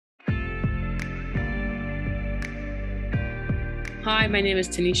Hi, my name is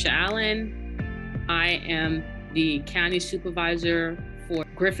Tinesha Allen. I am the county supervisor for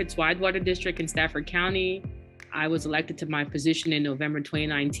Griffiths-Widewater District in Stafford County. I was elected to my position in November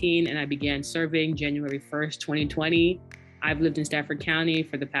 2019, and I began serving January 1st, 2020. I've lived in Stafford County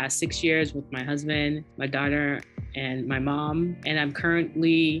for the past 6 years with my husband, my daughter, and my mom. And I'm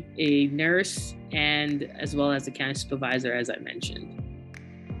currently a nurse and as well as a county supervisor, as I mentioned.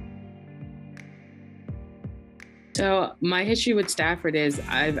 So my history with Stafford is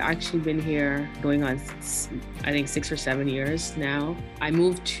I've actually been here going on, I think, 6 or 7 years now. I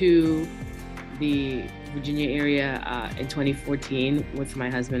moved to the Virginia area in 2014 with my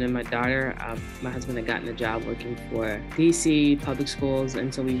husband and my daughter. My husband had gotten a job working for DC public schools,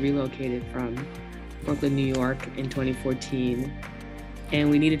 and so we relocated from Brooklyn, New York in 2014. And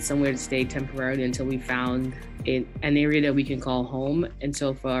we needed somewhere to stay temporarily until we found an area that we can call home. And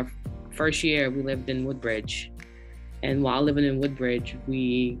so for our first year, we lived in Woodbridge. And while living in Woodbridge,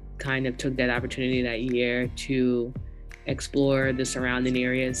 we kind of took that opportunity that year to explore the surrounding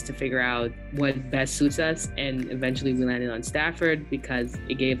areas to figure out what best suits us. And eventually we landed on Stafford because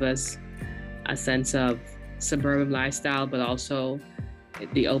it gave us a sense of suburban lifestyle, but also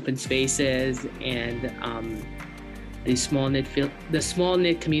the open spaces and the small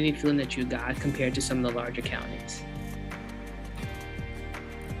knit community feeling that you got compared to some of the larger counties.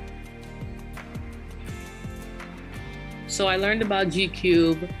 So I learned about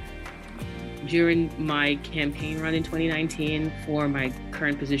GCubed during my campaign run in 2019 for my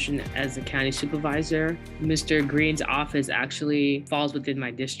current position as a county supervisor. Mr. Green's office actually falls within my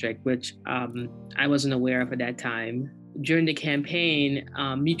district, which I wasn't aware of at that time. During the campaign,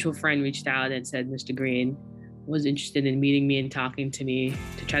 a mutual friend reached out and said Mr. Green was interested in meeting me and talking to me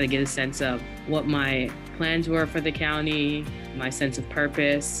to try to get a sense of what my plans were for the county, my sense of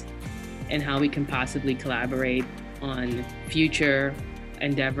purpose, and how we can possibly collaborate on future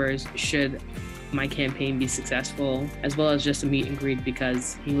endeavors should my campaign be successful, as well as just a meet and greet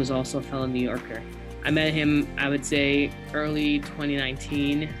because he was also a fellow New Yorker. I met him, I would say, early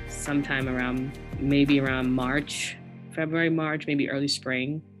 2019, sometime around March, February, March, maybe early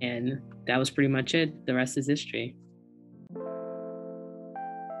spring. And that was pretty much it. The rest is history.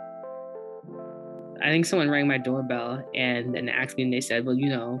 I think someone rang my doorbell and asked me, and they said, well, you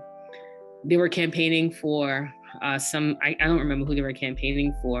know, they were campaigning for I don't remember who they were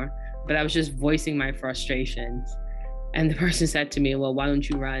campaigning for, but I was just voicing my frustrations. And the person said to me, well, why don't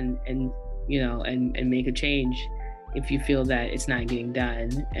you run and make a change if you feel that it's not getting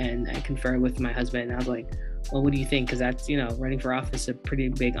done? And I conferred with my husband and I was like, well, what do you think? Because that's, running for office is a pretty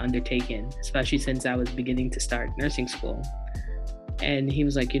big undertaking, especially since I was beginning to start nursing school. And he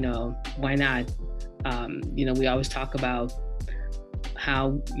was like, why not? We always talk about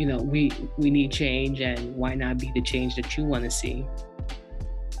how, we need change, and why not be the change that you want to see?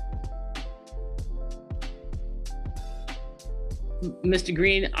 Mr.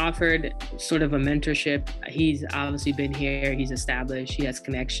 Green offered sort of a mentorship. He's obviously been here, he's established, he has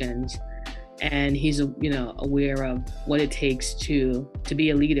connections, and he's, aware of what it takes to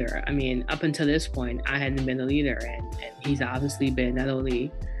be a leader. I mean, up until this point, I hadn't been a leader, and he's obviously been not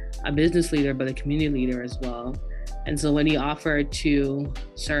only a business leader, but a community leader as well. And so when he offered to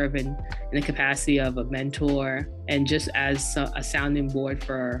serve in the capacity of a mentor and just as a sounding board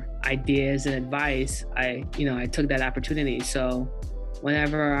for ideas and advice, I took that opportunity. So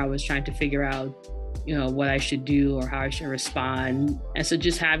whenever I was trying to figure out, what I should do or how I should respond. And so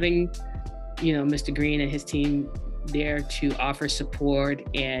just having, Mr. Green and his team there to offer support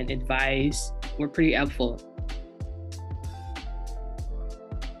and advice were pretty helpful.